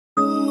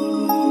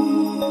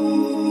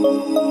Hey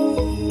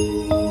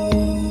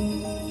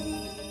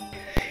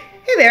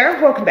there,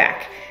 welcome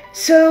back.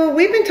 So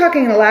we've been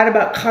talking a lot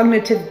about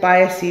cognitive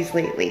biases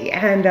lately,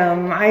 and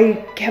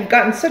I have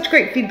gotten such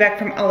great feedback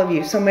from all of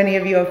you. So many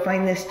of you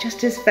find this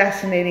just as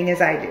fascinating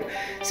as I do.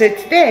 So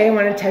today I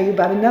want to tell you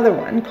about another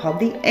one called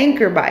the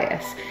anchor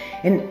bias.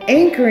 And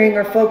anchoring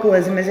or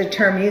focalism is a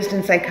term used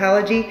in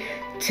psychology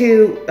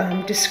to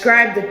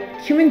describe the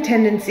human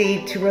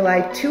tendency to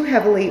rely too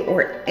heavily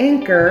or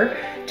anchor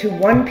to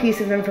one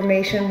piece of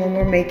information when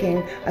we're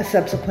making a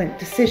subsequent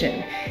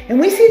decision. And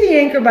we see the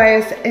anchor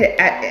bias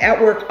at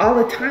work all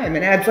the time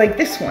in ads like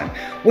this one,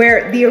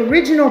 where the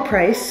original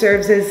price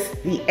serves as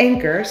the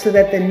anchor so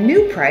that the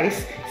new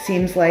price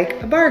seems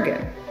like a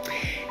bargain.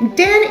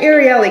 Dan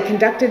Ariely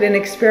conducted an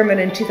experiment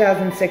in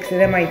 2006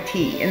 at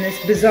MIT in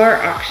this bizarre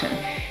auction.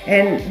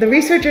 And the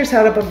researchers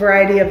held up a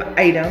variety of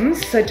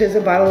items, such as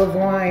a bottle of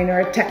wine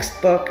or a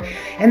textbook,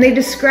 and they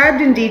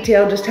described in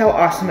detail just how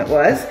awesome it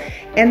was.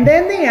 And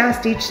then they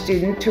asked each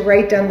student to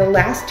write down the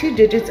last 2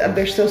 digits of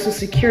their social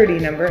security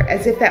number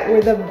as if that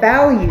were the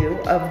value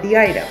of the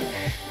item.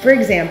 For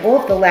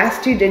example, if the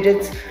last 2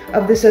 digits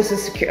of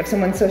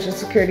someone's social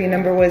security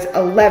number was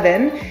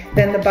 11,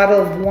 then the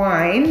bottle of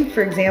wine,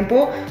 for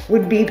example,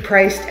 would be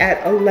priced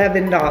at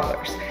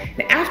 $11.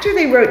 And after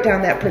they wrote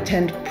down that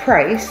pretend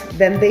price,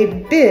 then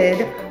they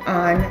bid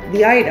on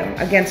the item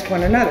against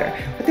one another.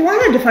 What they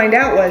wanted to find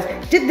out was,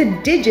 did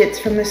the digits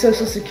from the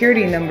social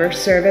security number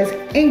serve as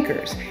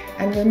anchors?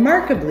 And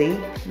remarkably,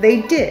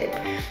 they did.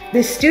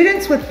 The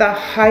students with the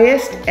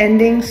highest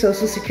ending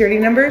social security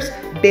numbers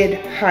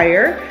bid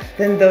higher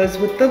than those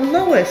with the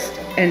lowest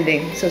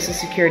ending social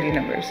security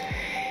numbers.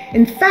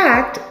 In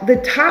fact, the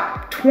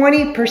top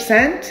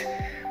 20%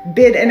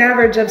 bid an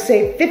average of,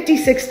 say,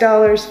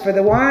 $56 for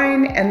the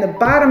wine, and the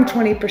bottom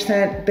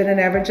 20% bid an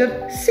average of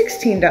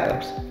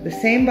 $16, the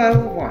same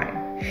bottle of wine.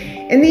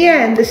 In the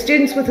end, the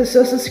students with the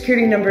social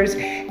security numbers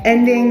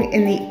ending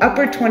in the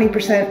upper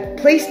 20%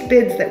 placed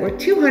bids that were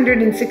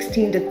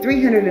 216 to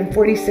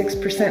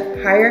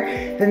 346%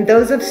 higher than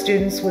those of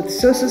students with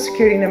social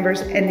security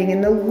numbers ending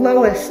in the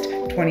lowest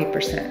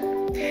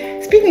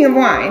 20%. Speaking of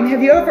wine,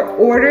 have you ever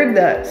ordered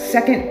the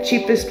second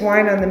cheapest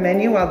wine on the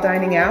menu while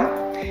dining out?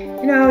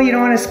 You know, you don't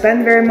want to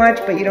spend very much,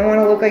 but you don't want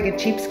to look like a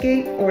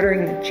cheapskate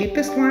ordering the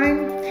cheapest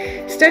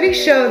wine. Studies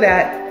show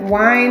that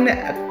wine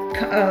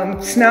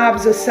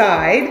snobs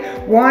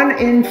aside, 1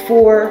 in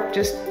 4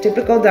 just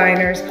typical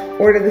diners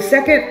order the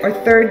second or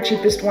third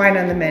cheapest wine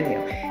on the menu.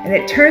 And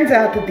it turns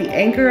out that the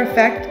anchor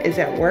effect is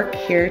at work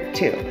here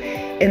too.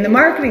 In the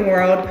marketing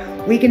world,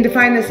 we can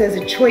define this as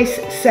a choice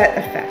set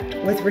effect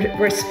with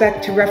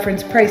respect to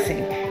reference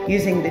pricing,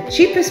 using the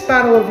cheapest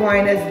bottle of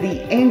wine as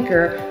the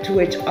anchor to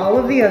which all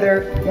of the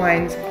other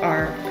wines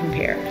are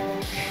compared.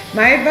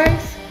 My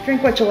advice,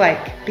 drink what you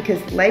like, because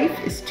life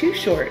is too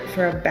short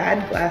for a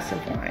bad glass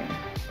of wine.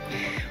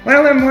 Want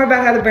to learn more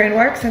about how the brain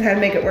works and how to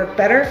make it work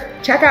better?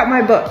 Check out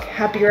my book,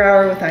 Happier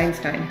Hour with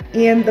Einstein,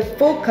 and the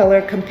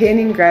full-color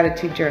companion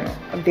gratitude journal,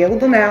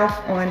 available now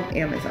on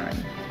Amazon.